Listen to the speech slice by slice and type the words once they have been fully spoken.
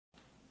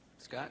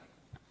Scott.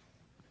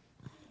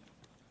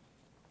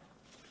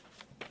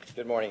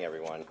 Good morning,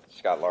 everyone.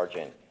 Scott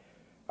Largent.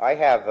 I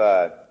have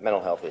mental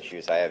health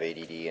issues. I have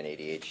ADD and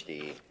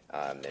ADHD,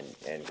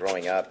 and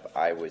growing up,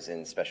 I was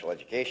in special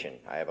education.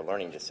 I have a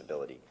learning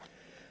disability.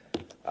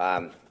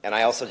 And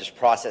I also just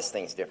process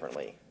things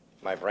differently.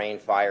 My brain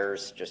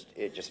fires,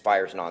 it just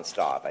fires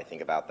nonstop. I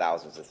think about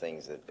thousands of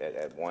things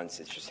at once.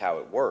 It's just how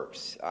it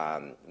works.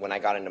 When I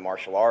got into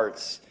martial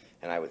arts,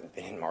 and I've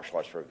been in martial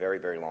arts for a very,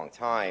 very long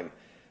time,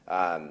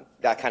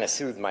 that kind of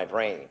soothed my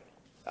brain.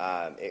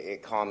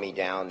 It calmed me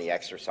down, the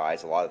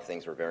exercise, a lot of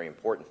things were very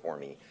important for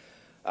me.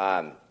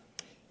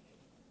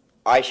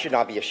 I should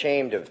not be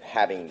ashamed of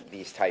having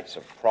these types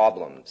of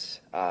problems.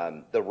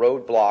 The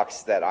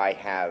roadblocks that I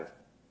have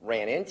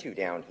ran into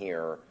down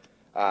here,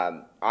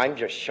 I'm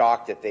just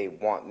shocked that they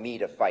want me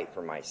to fight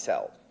for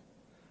myself.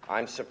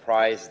 I'm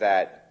surprised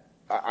that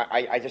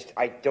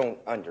I don't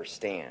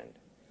understand.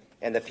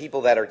 And the people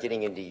that are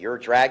getting into your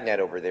dragnet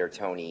over there,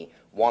 Tony,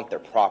 want their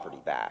property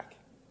back.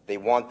 They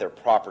want their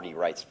property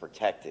rights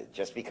protected.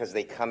 Just because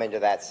they come into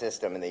that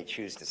system and they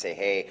choose to say,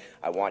 hey,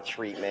 I want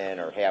treatment,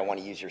 or hey, I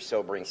want to use your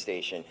sobering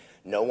station,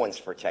 no one's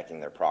protecting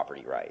their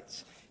property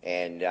rights.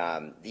 And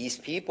these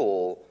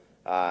people,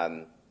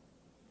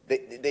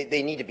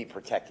 they need to be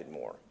protected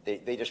more.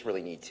 They just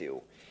really need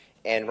to.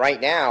 And right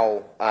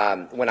now,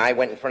 when I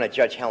went in front of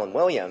Judge Helen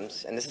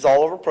Williams, and this is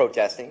all over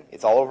protesting,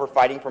 it's all over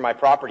fighting for my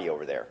property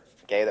over there,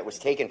 okay, that was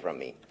taken from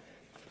me.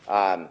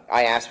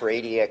 I asked for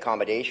ADA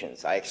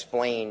accommodations. I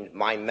explained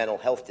my mental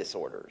health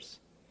disorders.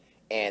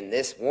 And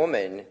this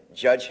woman,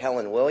 Judge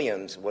Helen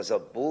Williams, was a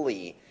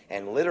bully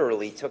and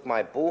literally took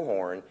my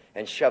bullhorn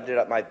and shoved it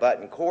up my butt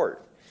in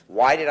court.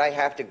 Why did I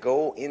have to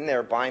go in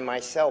there by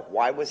myself?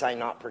 Why was I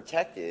not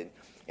protected?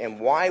 And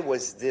why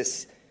was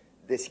this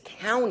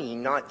county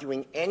not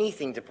doing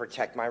anything to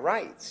protect my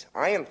rights?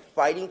 I am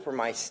fighting for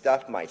my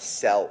stuff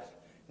myself.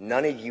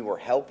 None of you are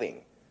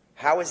helping.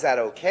 How is that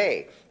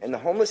okay? And the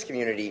homeless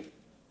community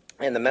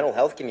and the mental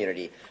health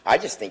community, I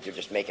just think you're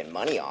just making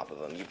money off of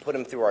them. You put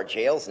them through our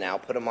jails now,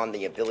 put them on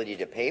the ability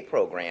to pay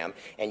program,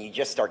 and you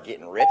just start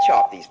getting rich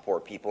off these poor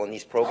people, and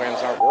these programs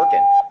aren't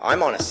working.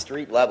 I'm on a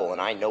street level,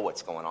 and I know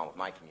what's going on with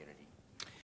my community.